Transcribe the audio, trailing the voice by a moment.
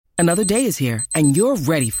Another day is here, and you're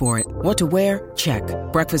ready for it. What to wear? Check.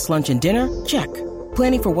 Breakfast, lunch, and dinner? Check.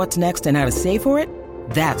 Planning for what's next and how to save for it?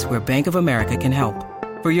 That's where Bank of America can help.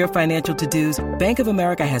 For your financial to-dos, Bank of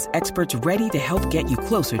America has experts ready to help get you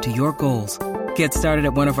closer to your goals. Get started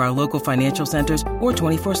at one of our local financial centers or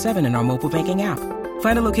 24/7 in our mobile banking app.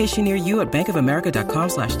 Find a location near you at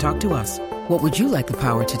bankofamerica.com/talktous. What would you like the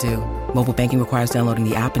power to do? Mobile banking requires downloading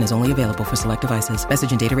the app and is only available for select devices.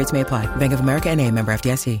 Message and data rates may apply. Bank of America N.A., member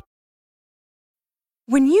FDIC.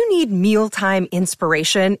 When you need mealtime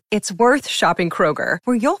inspiration, it's worth shopping Kroger,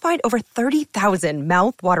 where you'll find over 30,000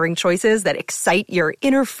 mouth-watering choices that excite your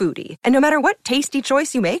inner foodie. And no matter what tasty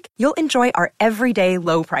choice you make, you'll enjoy our everyday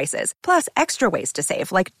low prices, plus extra ways to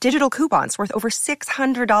save, like digital coupons worth over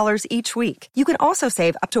 $600 each week. You can also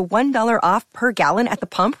save up to $1 off per gallon at the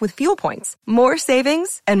pump with fuel points. More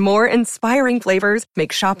savings and more inspiring flavors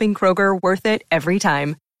make shopping Kroger worth it every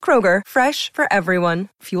time. Kroger, fresh for everyone.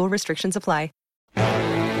 Fuel restrictions apply.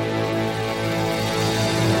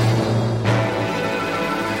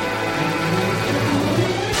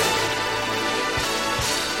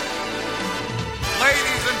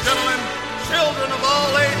 Ladies and gentlemen, children of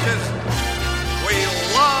all ages, we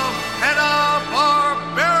love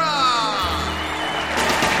Hanna-Barbera!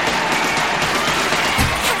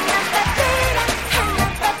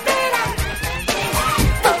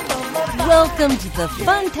 Welcome to the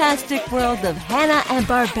fantastic world of Hanna and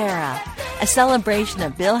Barbera, a celebration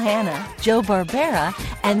of Bill Hanna, Joe Barbera,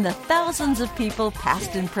 and the thousands of people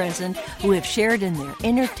past and present who have shared in their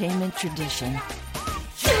entertainment tradition.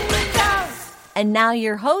 And now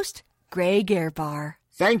your host, Greg Ehrbar.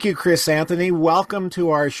 Thank you, Chris Anthony. Welcome to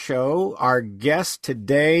our show. Our guest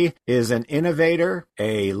today is an innovator,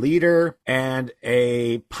 a leader, and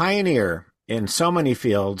a pioneer in so many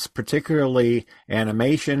fields, particularly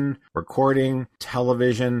animation, recording,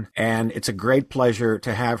 television, and it's a great pleasure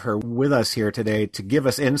to have her with us here today to give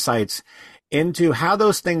us insights into how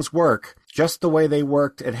those things work, just the way they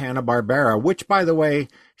worked at Hanna-Barbera, which, by the way,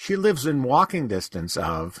 she lives in walking distance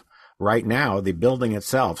of right now, the building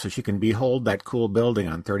itself, so she can behold that cool building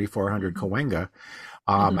on 3400 Cahuenga.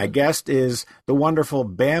 My guest is the wonderful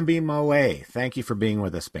Bambi Moe. Thank you for being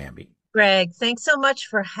with us, Bambi. Greg, thanks so much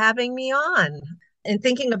for having me on and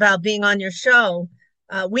thinking about being on your show.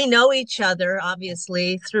 We know each other,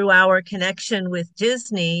 obviously, through our connection with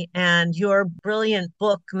Disney and your brilliant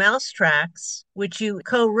book, Mousetracks, which you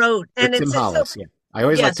co-wrote. And Tim Hollis, yeah. I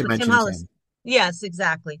always like to mention Tim. Yes,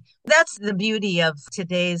 exactly. That's the beauty of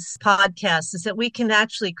today's podcast, is that we can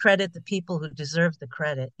actually credit the people who deserve the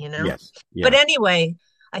credit, you know? Yes. Yeah. But anyway,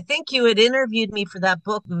 I think you had interviewed me for that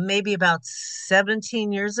book maybe about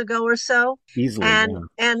 17 years ago or so. Easily.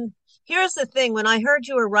 And here's the thing. When I heard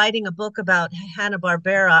you were writing a book about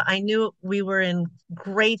Hanna-Barbera, I knew we were in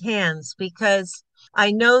great hands, because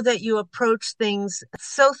I know that you approach things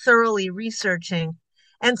so thoroughly researching.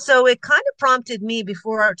 And so it kind of prompted me,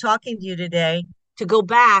 before talking to you today, to go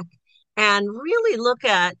back and really look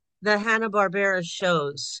at the Hanna-Barbera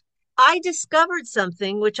shows. I discovered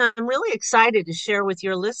something which I'm really excited to share with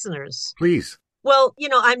your listeners. Please. Well, you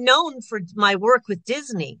know, I'm known for my work with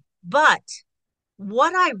Disney, but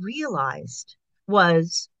what I realized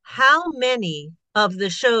was how many of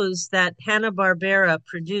the shows that Hanna-Barbera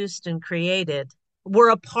produced and created were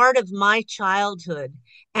a part of my childhood,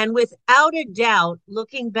 and without a doubt,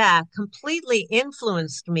 looking back, completely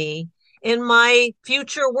influenced me in my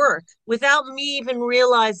future work without me even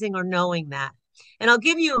realizing or knowing that. And I'll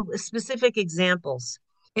give you specific examples.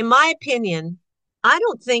 In my opinion, I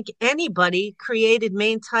don't think anybody created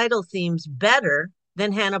main title themes better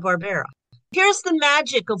than Hanna-Barbera. Here's the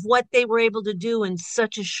magic of what they were able to do in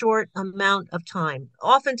such a short amount of time,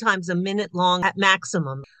 oftentimes a minute long at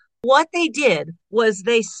maximum. What they did was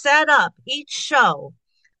they set up each show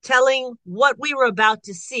telling what we were about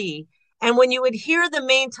to see. And when you would hear the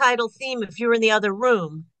main title theme, if you were in the other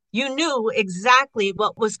room, you knew exactly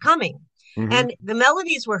what was coming. Mm-hmm. And the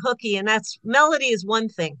melodies were hooky, and melody is one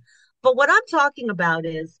thing. But what I'm talking about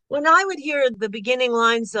is when I would hear the beginning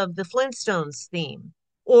lines of the Flintstones theme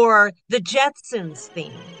or the Jetsons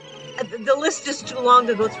theme, the list is too long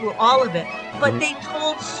to go through all of it, but they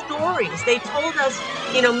told stories. They told us,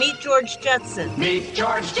 meet George Jetson. Meet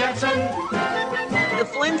George Jetson. The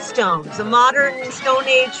Flintstones, a modern Stone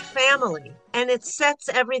Age family. And it sets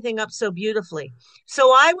everything up so beautifully.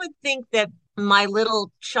 So I would think that my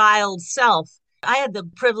little child self, I had the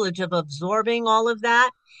privilege of absorbing all of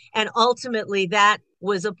that. And ultimately, that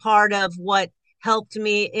was a part of what helped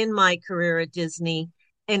me in my career at Disney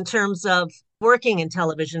in terms of working in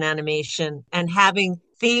television animation and having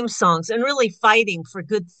theme songs and really fighting for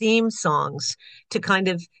good theme songs to kind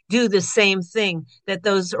of do the same thing that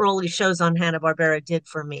those early shows on Hanna-Barbera did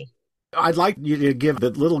for me. I'd like you to give the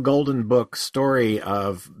little golden book story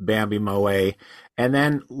of Bambi Moe, and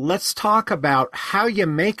then let's talk about how you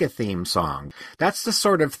make a theme song. That's the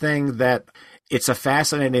sort of thing that it's a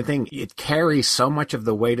fascinating thing. It carries so much of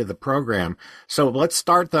the weight of the program. So let's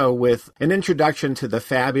start, though, with an introduction to the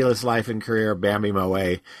fabulous life and career of Bambi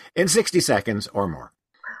Moe in 60 seconds or more.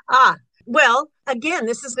 Well, again,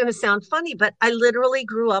 this is going to sound funny, but I literally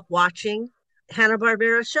grew up watching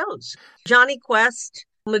Hanna-Barbera shows. Johnny Quest,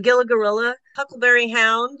 Magilla Gorilla, Huckleberry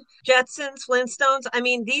Hound, Jetsons, Flintstones. I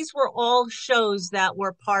mean, these were all shows that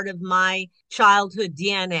were part of my childhood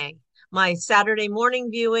DNA. My Saturday morning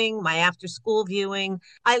viewing, my after school viewing.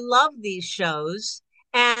 I love these shows.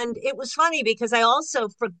 And it was funny because I also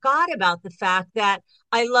forgot about the fact that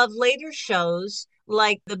I love later shows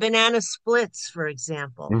like the Banana Splits, for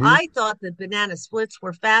example. Mm-hmm. I thought the Banana Splits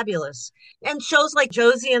were fabulous. And shows like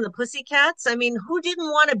Josie and the Pussycats. I mean, who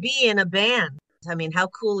didn't want to be in a band? I mean, how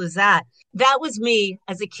cool is that? That was me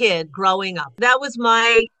as a kid growing up. That was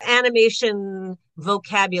my animation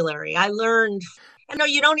vocabulary. I learned, and no,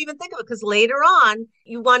 you don't even think of it because later on,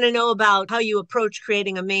 you want to know about how you approach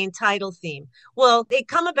creating a main title theme. Well, they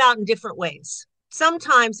come about in different ways.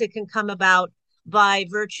 Sometimes it can come about by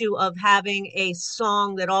virtue of having a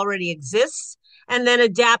song that already exists and then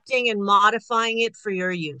adapting and modifying it for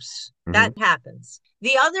your use. Mm-hmm. That happens.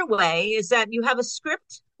 The other way is that you have a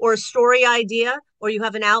script or a story idea, or you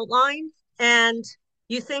have an outline, and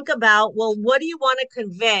you think about, well, what do you want to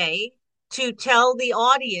convey to tell the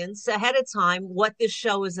audience ahead of time what this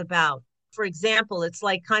show is about? For example, it's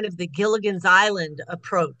like kind of the Gilligan's Island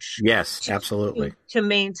approach. Yes, absolutely. To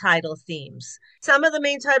main title themes. Some of the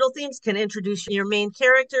main title themes can introduce your main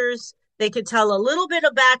characters. They could tell a little bit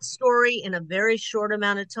of backstory in a very short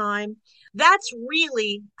amount of time. That's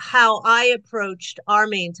really how I approached our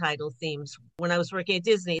main title themes when I was working at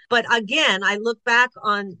Disney. But again, I look back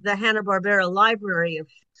on the Hanna-Barbera library of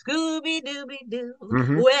Scooby-Dooby-Doo,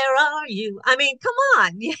 Where are you? I mean, come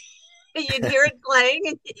on. You'd hear it playing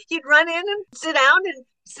and you'd run in and sit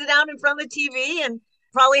down in front of the TV and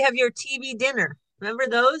probably have your TV dinner. Remember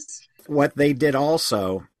those? What they did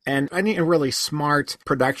also, and I think a really smart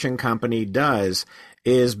production company does,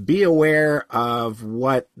 is be aware of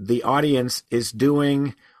what the audience is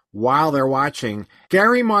doing while they're watching.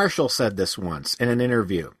 Gary Marshall said this once in an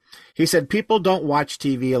interview. He said, people don't watch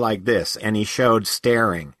TV like this, and he showed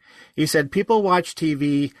staring. He said, people watch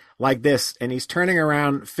TV like this, and he's turning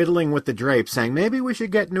around, fiddling with the drapes, saying, maybe we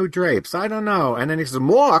should get new drapes. I don't know. And then he says,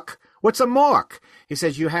 mork? What's a mork? He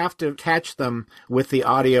says, you have to catch them with the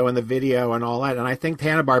audio and the video and all that. And I think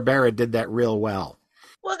Hanna-Barbera did that real well.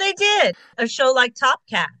 Well, they did. A show like Top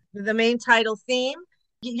Cat, the main title theme,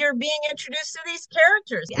 you're being introduced to these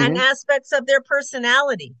characters and aspects of their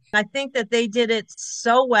personality. I think that they did it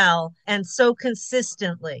so well and so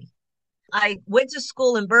consistently. I went to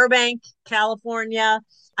school in Burbank, California.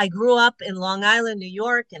 I grew up in Long Island, New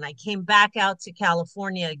York, and I came back out to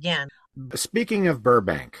California again. Speaking of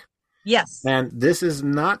Burbank. Yes. And this is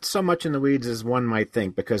not so much in the weeds as one might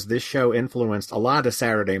think, because this show influenced a lot of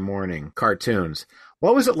Saturday morning cartoons.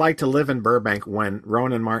 What was it like to live in Burbank when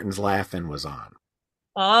Rowan Martin's Laugh-In was on?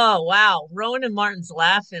 Oh, wow. Rowan Martin's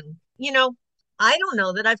Laugh-In. You know, I don't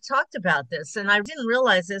know that I've talked about this, and I didn't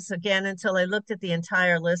realize this again until I looked at the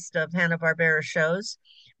entire list of Hanna-Barbera shows.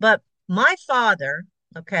 But my father,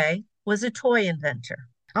 was a toy inventor.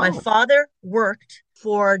 Oh. My father worked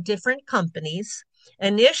for different companies.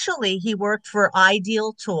 Initially, he worked for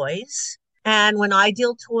Ideal Toys. And when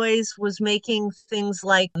Ideal Toys was making things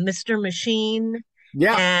like Mr. Machine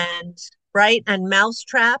and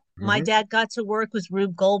Mousetrap, my dad got to work with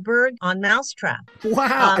Rube Goldberg on Mousetrap.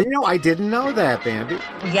 Wow. I didn't know that, Bambi.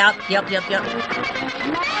 Yep.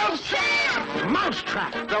 Mousetrap!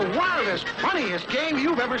 Mousetrap, the wildest, funniest game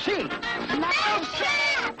you've ever seen.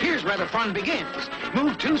 Mousetrap! Here's where the fun begins.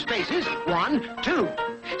 Move 2 spaces. 1, 2.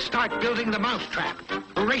 Start building the mousetrap.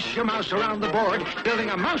 Race your mouse around the board, building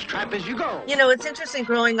a mousetrap as you go. You know, it's interesting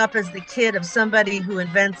growing up as the kid of somebody who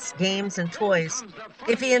invents games and toys.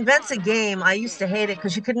 If he invents a game, I used to hate it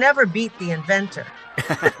because you could never beat the inventor.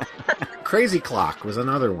 Crazy Clock was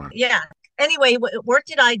another one. Yeah. Anyway,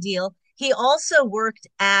 worked at Ideal. He also worked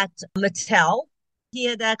at Mattel. He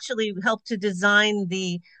had actually helped to design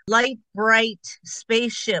the light, bright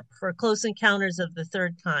spaceship for Close Encounters of the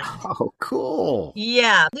Third Kind. Oh, cool.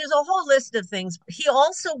 Yeah, there's a whole list of things. He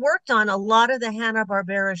also worked on a lot of the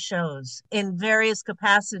Hanna-Barbera shows in various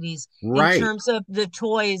capacities in terms of the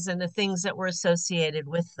toys and the things that were associated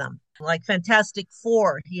with them. like Fantastic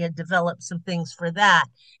Four. He had developed some things for that.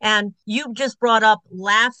 And you just brought up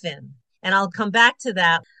Laugh-In, and I'll come back to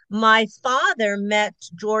that. My father met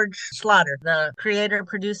George Schlatter, the creator,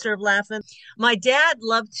 producer of Laugh-In. My dad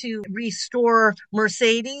loved to restore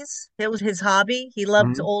Mercedes. That was his hobby. He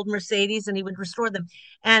loved old Mercedes and he would restore them.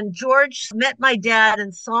 And George met my dad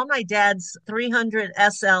and saw my dad's 300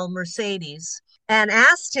 SL Mercedes and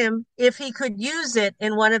asked him if he could use it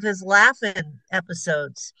in one of his Laugh-In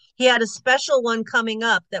episodes. He had a special one coming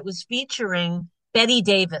up that was featuring Betty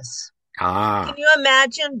Davis. Can you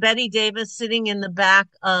imagine Betty Davis sitting in the back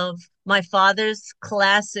of my father's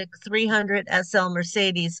classic 300 SL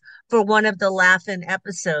Mercedes for one of the Laugh-In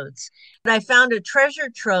episodes? And I found a treasure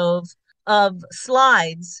trove of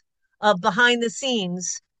slides of behind the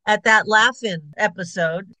scenes at that Laugh-In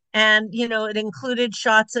episode. And, you know, it included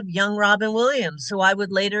shots of young Robin Williams, who I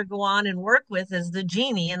would later go on and work with as the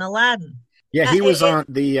genie in Aladdin. Yeah, he was on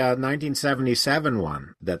the 1977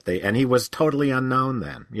 one and he was totally unknown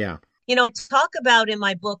then. Yeah. You know, talk about in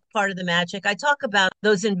my book, Part of the Magic, I talk about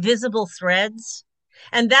those invisible threads.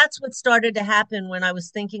 And that's what started to happen when I was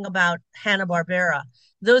thinking about Hanna-Barbera.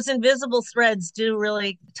 Those invisible threads do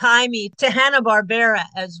really tie me to Hanna-Barbera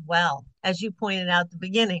as well. As you pointed out at the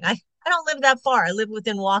beginning, I don't live that far. I live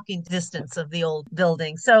within walking distance of the old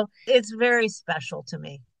building. So it's very special to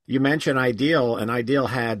me. You mentioned Ideal, and Ideal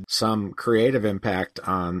had some creative impact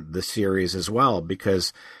on the series as well,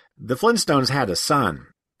 because the Flintstones had a son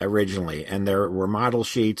originally, and there were model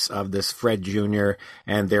sheets of this Fred Jr.,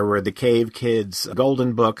 and there were the Cave Kids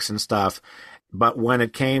golden books and stuff. But when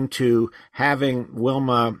it came to having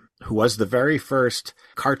Wilma, who was the very first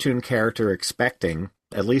cartoon character expecting,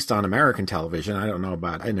 at least on American television, I don't know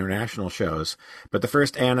about international shows, but the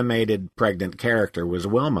first animated pregnant character was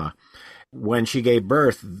Wilma. When she gave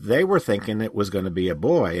birth, they were thinking it was going to be a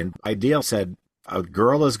boy, and Ideal said a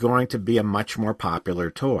girl is going to be a much more popular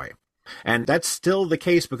toy. And that's still the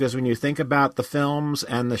case, because when you think about the films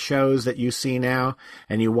and the shows that you see now,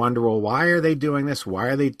 and you wonder, well, why are they doing this? Why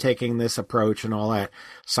are they taking this approach and all that?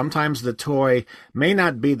 Sometimes the toy may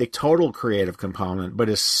not be the total creative component, but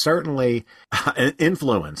is certainly an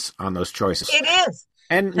influence on those choices. It is.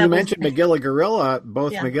 And you mentioned Magilla Gorilla.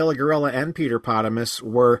 Both Magilla Gorilla and Peter Potamus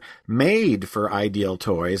were made for Ideal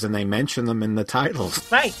toys, and they mention them in the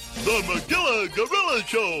titles. Right. The Magilla Gorilla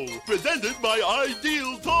Show, presented by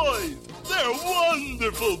Ideal Toys. They're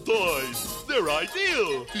wonderful toys. They're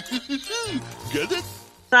ideal. Get it?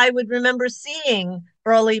 I would remember seeing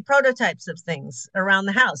early prototypes of things around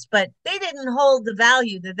the house, but they didn't hold the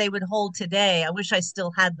value that they would hold today. I wish I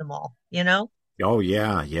still had them all, you know? Oh,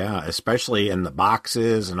 yeah, especially in the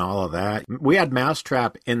boxes and all of that. We had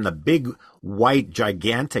Mousetrap in the big, white,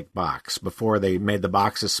 gigantic box before they made the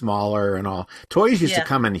boxes smaller and all. Toys used to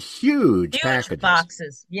come in huge packages.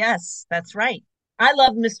 Boxes. Yes, that's right. I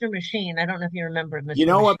love Mr. Machine. I don't know if you remember Mr. Machine. You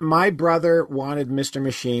know what? My brother wanted Mr.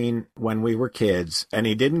 Machine when we were kids, and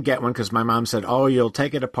he didn't get one because my mom said, oh, you'll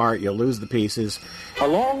take it apart, you'll lose the pieces.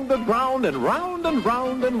 Along the ground and round and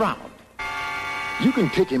round and round. You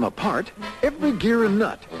can take him apart, every gear and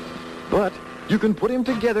nut, but you can put him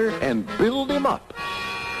together and build him up.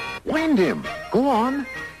 Wind him. Go on.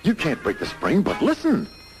 You can't break the spring, but listen.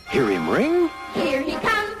 Hear him ring? Here he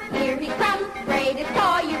comes, greatest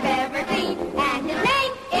toy you've ever seen. And his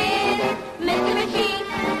name is Mr. Machine.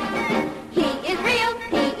 He is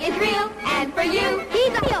real, and for you,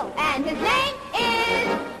 he's real. And his name is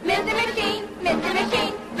Mr. Machine, Mr.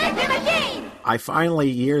 Machine, Mr. Machine. I finally,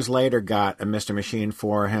 years later, got a Mr. Machine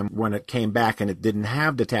for him when it came back, and it didn't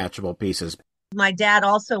have detachable pieces. My dad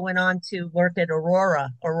also went on to work at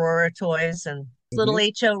Aurora Toys, and little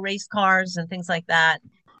HO race cars and things like that.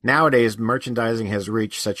 Nowadays, merchandising has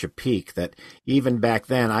reached such a peak that even back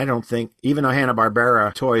then, I don't think, even though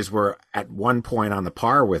Hanna-Barbera toys were at one point on the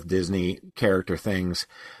par with Disney character things,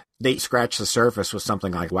 they scratched the surface with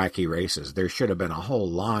something like Wacky Races. There should have been a whole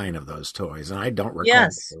line of those toys, and I don't recall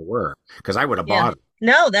what there were, because I would have bought them.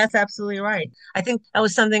 No, that's absolutely right. I think that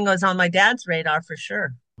was something that was on my dad's radar for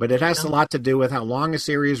sure. But it has a lot to do with how long a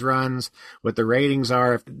series runs, what the ratings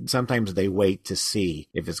are. Sometimes they wait to see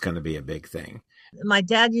if it's going to be a big thing. My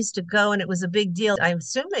dad used to go, and it was a big deal. I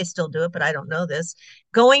assume they still do it, but I don't know this.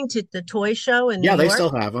 Going to the toy show in New York. Yeah, they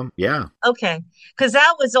still have them. Yeah. Okay. Because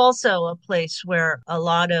that was also a place where a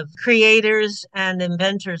lot of creators and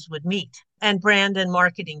inventors would meet, and brand and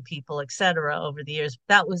marketing people, et cetera, over the years.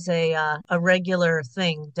 That was a regular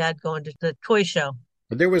thing, Dad going to the toy show.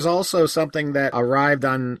 But there was also something that arrived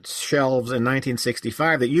on shelves in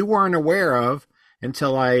 1965 that you weren't aware of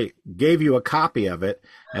until I gave you a copy of it,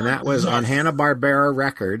 and that was on Hanna-Barbera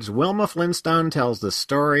Records. Wilma Flintstone tells the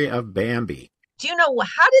story of Bambi. Do you know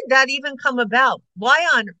how did that even come about? Why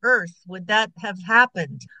on earth would that have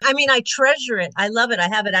happened? I mean, I treasure it. I love it. I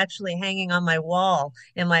have it actually hanging on my wall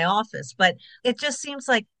in my office, but it just seems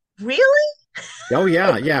like, really? Oh,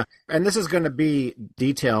 yeah, yeah. And this is going to be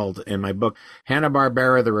detailed in my book,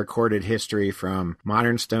 Hanna-Barbera, The Recorded History from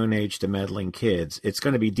Modern Stone Age to Meddling Kids. It's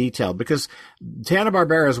going to be detailed because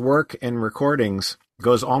Hanna-Barbera's work and recordings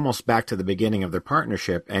goes almost back to the beginning of their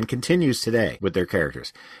partnership and continues today with their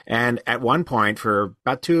characters. And at one point, for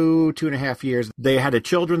about 2.5 years, they had a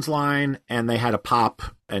children's line and they had a pop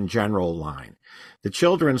and general line. The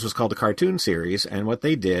children's was called the cartoon series, and what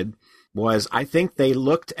they did was, I think they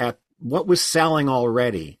looked at what was selling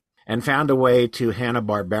already and found a way to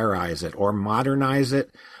Hanna-Barberize it or modernize it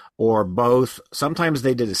or both. Sometimes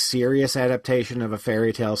they did a serious adaptation of a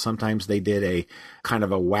fairy tale. Sometimes they did a kind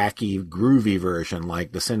of a wacky, groovy version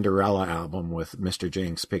like the Cinderella album with Mr.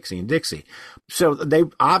 Jinx, Pixie, and Dixie. So they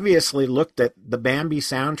obviously looked at the Bambi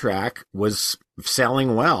soundtrack was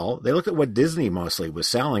selling well. They looked at what Disney mostly was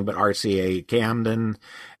selling, but RCA Camden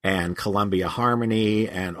and Columbia Harmony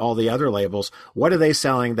and all the other labels, what are they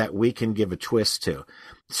selling that we can give a twist to?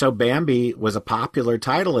 So Bambi was a popular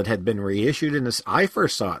title. It had been reissued in this. I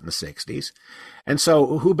first saw it in the 60s. And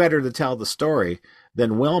so who better to tell the story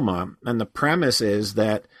than Wilma? And the premise is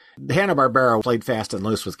that Hanna-Barbera played fast and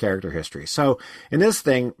loose with character history. So in this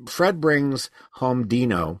thing, Fred brings home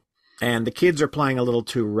Dino, and the kids are playing a little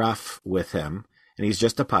too rough with him, and he's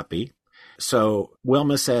just a puppy. So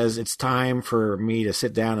Wilma says, it's time for me to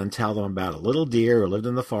sit down and tell them about a little deer who lived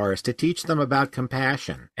in the forest, to teach them about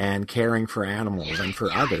compassion and caring for animals and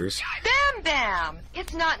for others. Bam Bam!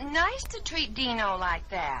 It's not nice to treat Dino like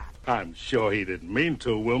that. I'm sure he didn't mean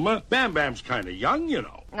to, Wilma. Bam Bam's kind of young, you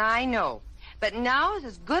know. I know. But now is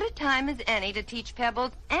as good a time as any to teach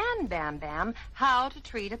Pebbles and Bam Bam how to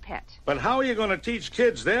treat a pet. But how are you going to teach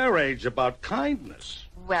kids their age about kindness?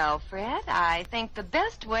 Well, Fred, I think the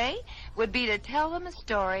best way would be to tell them a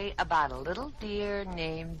story about a little deer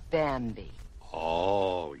named Bambi.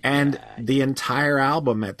 Oh, yeah. And the entire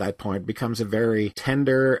album at that point becomes a very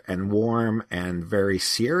tender and warm and very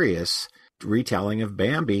serious retelling of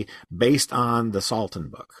Bambi based on the Salton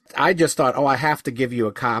book. I just thought, I have to give you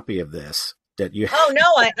a copy of this. That you... Oh, no,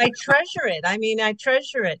 I treasure it. I mean, I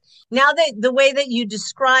treasure it. Now that the way that you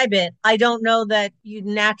describe it, I don't know that you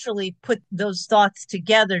naturally put those thoughts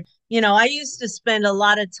together. You know, I used to spend a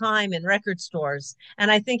lot of time in record stores.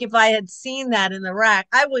 And I think if I had seen that in the rack,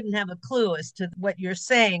 I wouldn't have a clue as to what you're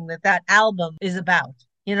saying that album is about.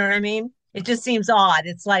 You know what I mean? It just seems odd.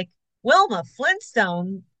 It's like, Wilma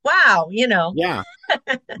Flintstone. Wow, you know. Yeah.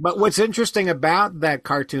 But what's interesting about that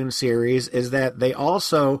cartoon series is that they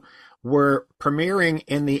also were premiering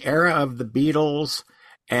in the era of the Beatles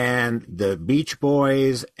and the Beach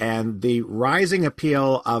Boys and the rising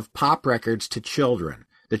appeal of pop records to children.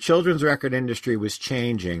 The children's record industry was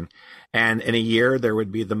changing, and in a year there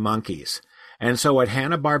would be the Monkees. And so what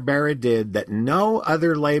Hanna-Barbera did that no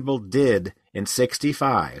other label did in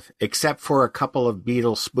 65, except for a couple of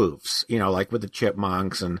Beatles spoofs, you know, like with the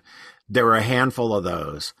Chipmunks, and there were a handful of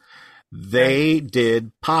those. They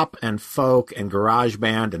did pop and folk and garage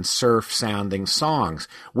band and surf sounding songs,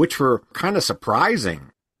 which were kind of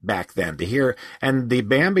surprising back then to hear. And the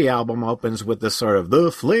Bambi album opens with this sort of the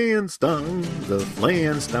Flintstones, the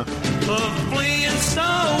Flintstones. The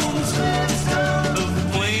Flintstones, the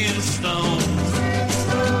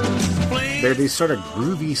Flintstones. They're these sort of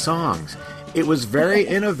groovy songs. It was very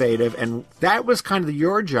innovative, and that was kind of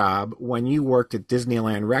your job when you worked at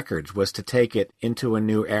Disneyland Records, was to take it into a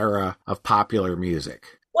new era of popular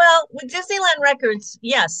music. Well, with Disneyland Records,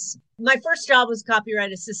 yes. My first job was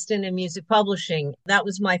copyright assistant in music publishing. That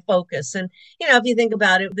was my focus. And, you know, if you think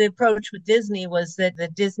about it, the approach with Disney was that the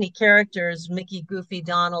Disney characters, Mickey, Goofy,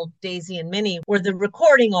 Donald, Daisy, and Minnie, were the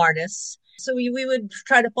recording artists. So we would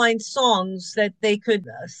try to find songs that they could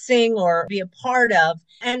sing or be a part of.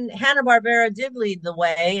 And Hanna-Barbera did lead the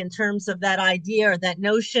way in terms of that idea or that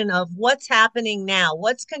notion of what's happening now,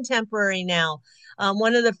 what's contemporary now.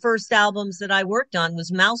 One of the first albums that I worked on was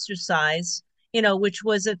Mousercise, you know, which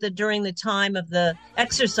was during the time of the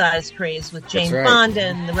exercise craze with Jane Fonda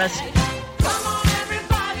and the rest.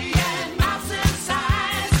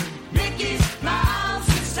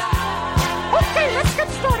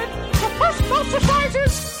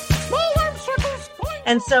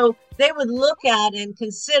 And so they would look at and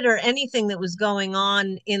consider anything that was going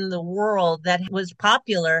on in the world that was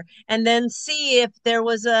popular and then see if there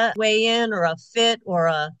was a way in or a fit or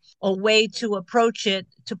a way to approach it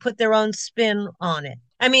to put their own spin on it.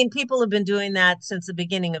 I mean, people have been doing that since the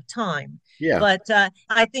beginning of time. Yeah. But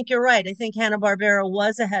I think you're right. I think Hanna-Barbera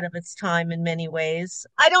was ahead of its time in many ways.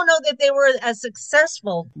 I don't know that they were as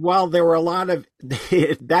successful. Well, there were a lot of,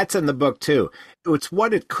 that's in the book too. It's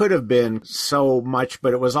what it could have been so much,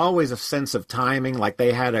 but it was always a sense of timing. Like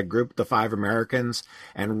they had a group, the Five Americans,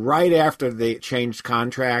 and right after they changed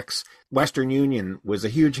contracts, Western Union was a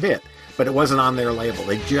huge hit, but it wasn't on their label.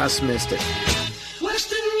 They just missed it.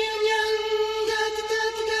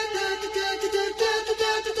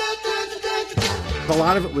 A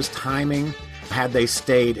lot of it was timing. Had they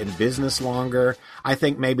stayed in business longer, I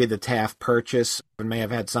think maybe the Taft purchase may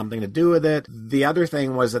have had something to do with it. The other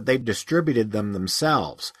thing was that they distributed them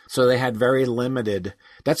themselves. So they had very limited.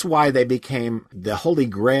 That's why they became the holy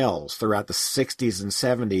grails throughout the 60s and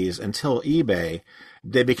 70s until eBay.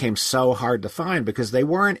 They became so hard to find because they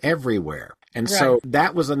weren't everywhere. And so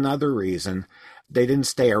that was another reason they didn't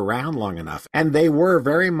stay around long enough. And they were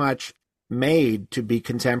very much made to be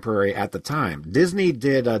contemporary at the time. Disney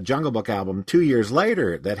did a Jungle Book album 2 years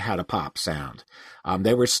later that had a pop sound.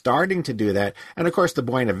 They were starting to do that. And of course, the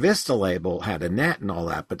Buena Vista label had Annette and all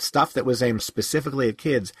that, but stuff that was aimed specifically at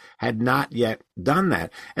kids had not yet done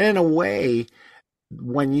that. And in a way,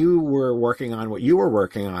 when you were working on what you were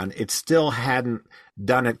working on, it still hadn't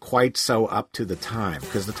done it quite so up to the time,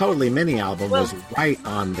 because the Totally Mini album was right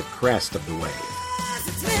on the crest of the wave.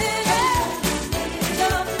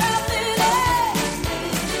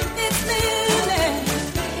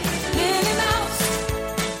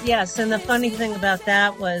 Yes, and the funny thing about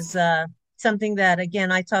that was something that,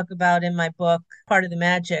 again, I talk about in my book, Part of the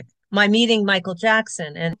Magic, my meeting Michael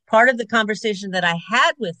Jackson. And part of the conversation that I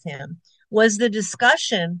had with him was the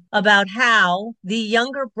discussion about how the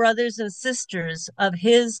younger brothers and sisters of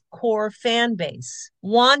his core fan base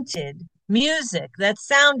wanted music that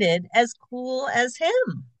sounded as cool as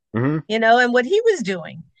him, you know, and what he was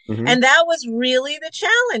doing. And that was really the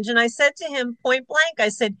challenge. And I said to him point blank, I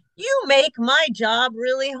said, "You make my job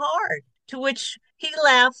really hard." To which he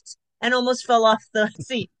laughed and almost fell off the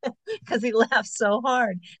seat because he laughed so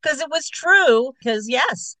hard. Because it was true. Because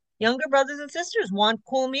yes, younger brothers and sisters want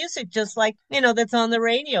cool music, just like, you know, that's on the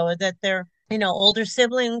radio or that their, you know, older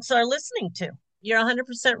siblings are listening to. You're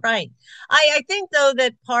 100% right. I think, though,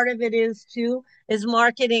 that part of it is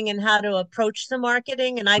marketing and how to approach the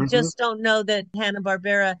marketing. And I just don't know that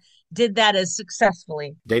Hanna-Barbera did that as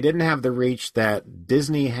successfully. They didn't have the reach that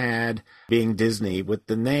Disney had, being Disney, with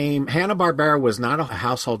the name. Hanna-Barbera was not a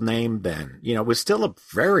household name then. You know, it was still a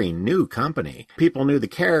very new company. People knew the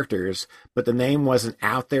characters, but the name wasn't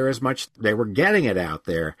out there as much. They were getting it out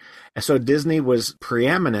there. So Disney was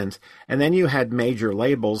preeminent. And then you had major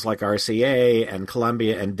labels like RCA and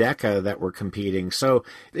Columbia and Decca that were competing. So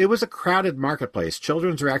it was a crowded marketplace.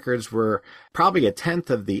 Children's records were probably a tenth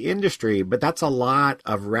of the industry, but that's a lot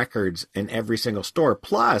of records in every single store.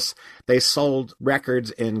 Plus, they sold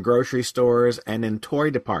records in grocery stores and in toy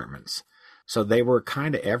departments. So they were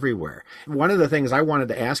kind of everywhere. One of the things I wanted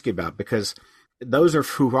to ask you about, because those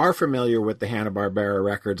who are familiar with the Hanna-Barbera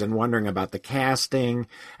records and wondering about the casting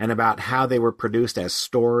and about how they were produced as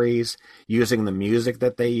stories using the music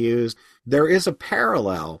that they used, there is a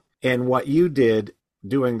parallel in what you did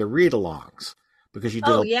doing the read-alongs, because you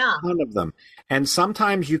did a ton of them. And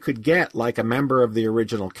sometimes you could get like a member of the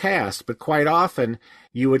original cast, but quite often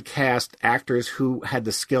you would cast actors who had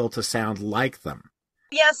the skill to sound like them.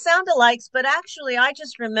 Yeah, sound-alikes, but actually I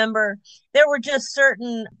just remember there were just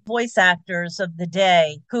certain voice actors of the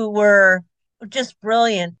day who were just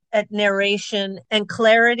brilliant at narration and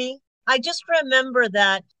clarity. I just remember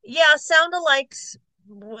that, sound-alikes,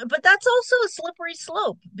 but that's also a slippery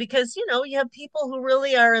slope because, you know, you have people who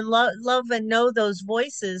really are in love and know those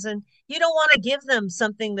voices, and you don't want to give them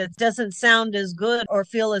something that doesn't sound as good or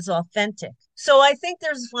feel as authentic. So I think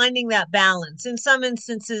there's finding that balance. In some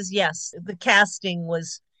instances, yes, the casting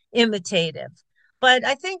was imitative. But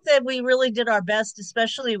I think that we really did our best,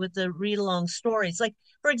 especially with the read-along stories. Like,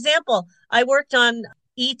 for example, I worked on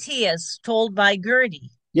E.T. as told by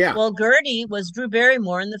Gertie. Yeah. Well, Gertie was Drew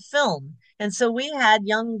Barrymore in the film. And so we had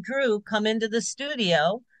young Drew come into the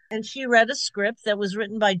studio, and she read a script that was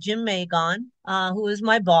written by Jim Magon, who was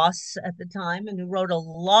my boss at the time and who wrote a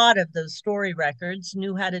lot of those story records,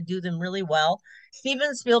 knew how to do them really well.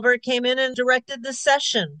 Steven Spielberg came in and directed the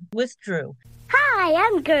session with Drew. Hi,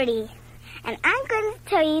 I'm Gertie, and I'm going to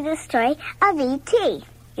tell you the story of E.T.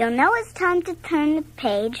 You'll know it's time to turn the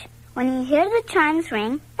page when you hear the chimes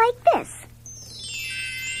ring like this.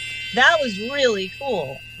 That was really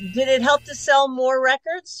cool. Did it help to sell more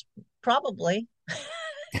records? Probably.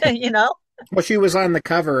 You know? Well, she was on the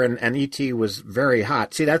cover, and E.T. was very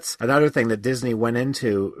hot. See, that's another thing that Disney went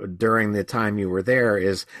into during the time you were there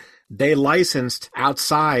is they licensed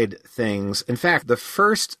outside things. In fact, the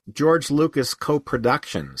first George Lucas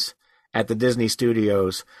co-productions at the Disney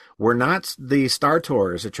Studios were not the Star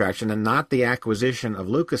Tours attraction and not the acquisition of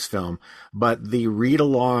Lucasfilm, but the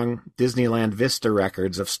read-along Disneyland Vista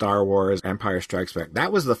records of Star Wars, Empire Strikes Back.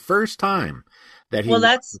 That was the first time that he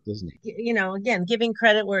worked with Disney. Again, giving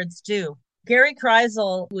credit where it's due. Gary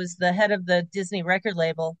Kreisel, who was the head of the Disney record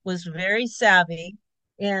label, was very savvy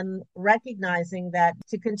in recognizing that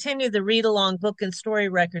to continue the read-along book and story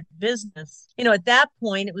record business, at that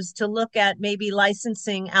point, it was to look at maybe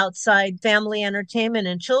licensing outside family entertainment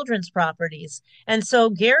and children's properties. And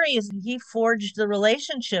so he forged the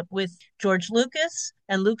relationship with George Lucas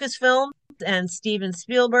and Lucasfilm and Steven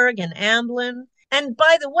Spielberg and Amblin. And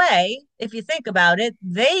by the way, if you think about it,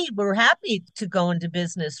 they were happy to go into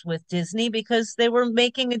business with Disney because they were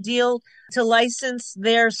making a deal to license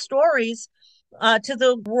their stories to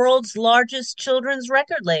the world's largest children's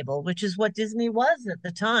record label, which is what Disney was at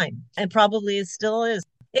the time and probably still is.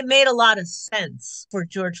 It made a lot of sense for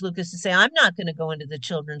George Lucas to say, I'm not going to go into the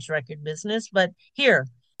children's record business, but here.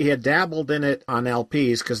 He had dabbled in it on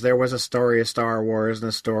LPs because there was a story of Star Wars and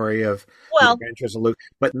a story of the Adventures of Luke,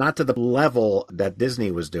 but not to the level that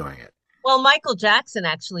Disney was doing it. Well, Michael Jackson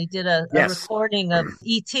actually did a recording of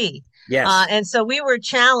E.T. Yes. And so we were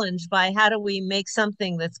challenged by how do we make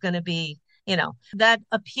something that's going to be that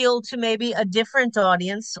appealed to maybe a different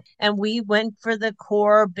audience. And we went for the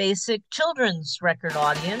core basic children's record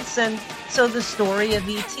audience. And so the story of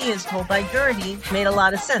E.T. as told by Gertie made a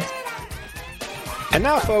lot of sense. And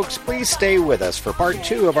now, folks, please stay with us for part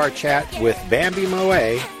 2 of our chat with Bambi Moe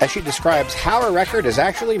as she describes how a record is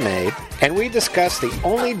actually made, and we discuss the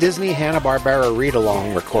only Disney Hanna-Barbera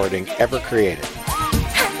read-along recording ever created.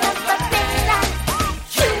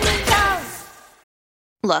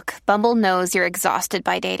 Look, Bumble knows you're exhausted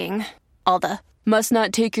by dating. All the, must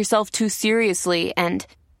not take yourself too seriously, and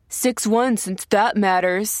 6'1" since that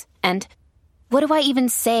matters, and what do I even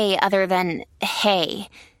say other than, hey?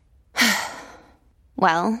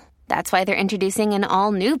 Well, that's why they're introducing an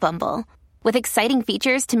all-new Bumble, with exciting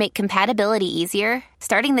features to make compatibility easier,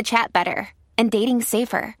 starting the chat better, and dating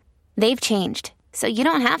safer. They've changed, so you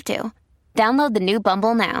don't have to. Download the new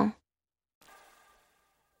Bumble now.